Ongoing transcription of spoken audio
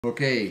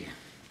Okay,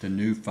 the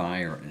new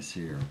Fire is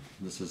here.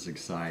 This is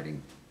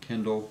exciting.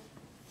 Kindle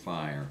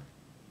Fire.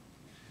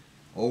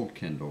 Old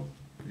Kindle.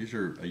 These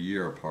are a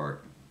year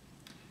apart.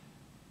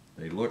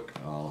 They look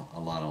a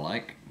lot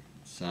alike.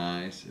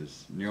 Size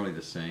is nearly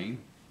the same.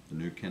 The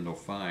new Kindle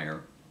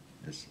Fire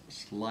is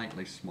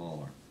slightly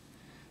smaller.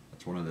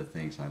 That's one of the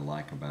things I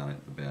like about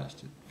it the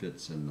best. It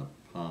fits in the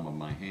palm of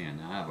my hand.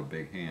 Now, I have a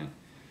big hand,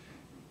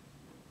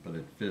 but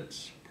it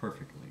fits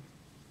perfectly.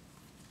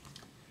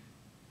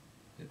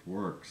 It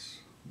works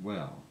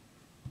well.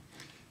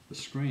 The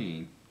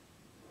screen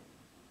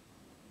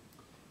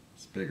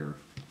is bigger.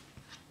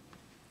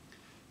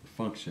 The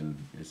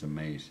function is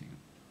amazing.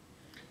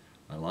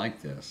 I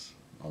like this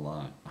a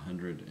lot.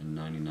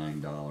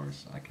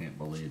 $199. I can't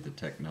believe the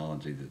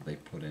technology that they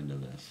put into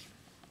this.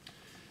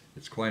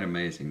 It's quite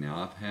amazing.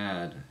 Now, I've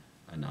had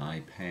an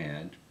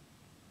iPad.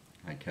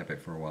 I kept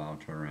it for a while,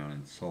 turned around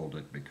and sold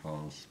it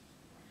because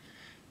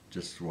it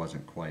just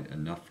wasn't quite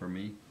enough for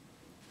me.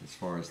 As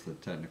far as the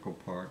technical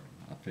part,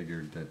 I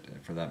figured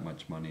that for that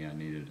much money I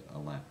needed a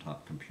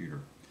laptop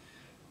computer,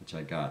 which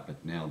I got.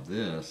 But now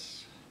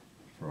this,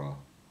 for a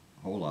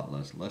whole lot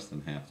less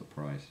than half the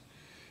price,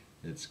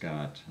 it's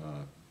got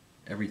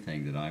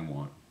everything that I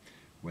want.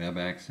 Web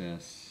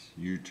access,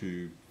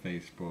 YouTube,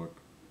 Facebook,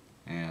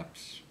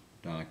 apps,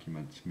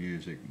 documents,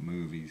 music,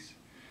 movies.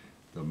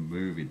 The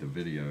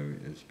video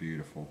is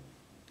beautiful.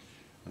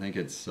 I think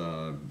it's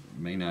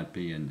may not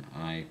be an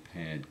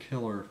iPad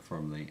killer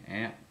from the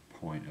app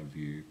point of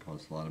view,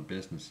 because a lot of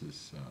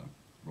businesses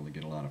really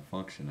get a lot of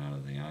function out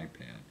of the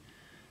iPad,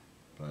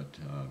 but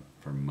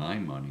for my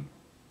money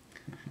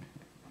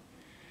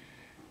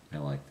I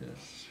like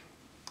this.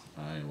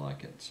 I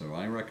like it, so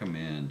I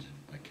recommend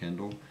a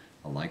Kindle.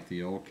 I like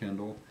the old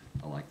Kindle.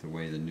 I like the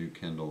way the new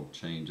Kindle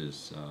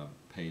changes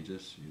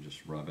pages. You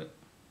just rub it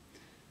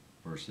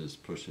versus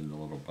pushing the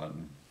little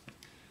button.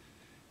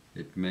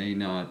 It may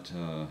not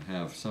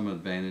have some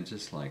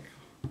advantages like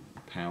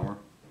power.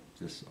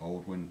 This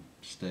old one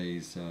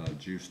stays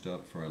juiced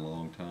up for a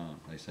long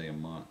time. They say a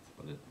month,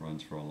 but it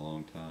runs for a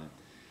long time.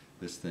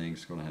 This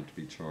thing's going to have to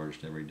be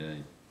charged every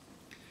day,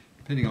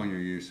 depending on your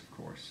use, of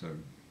course. So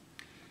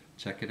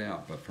check it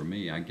out. But for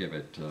me, I give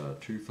it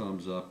 2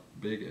 thumbs up.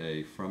 Big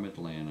A from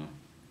Atlanta.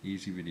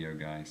 Easy Video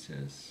Guy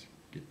says,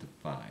 get the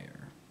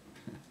fire.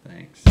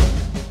 Thanks.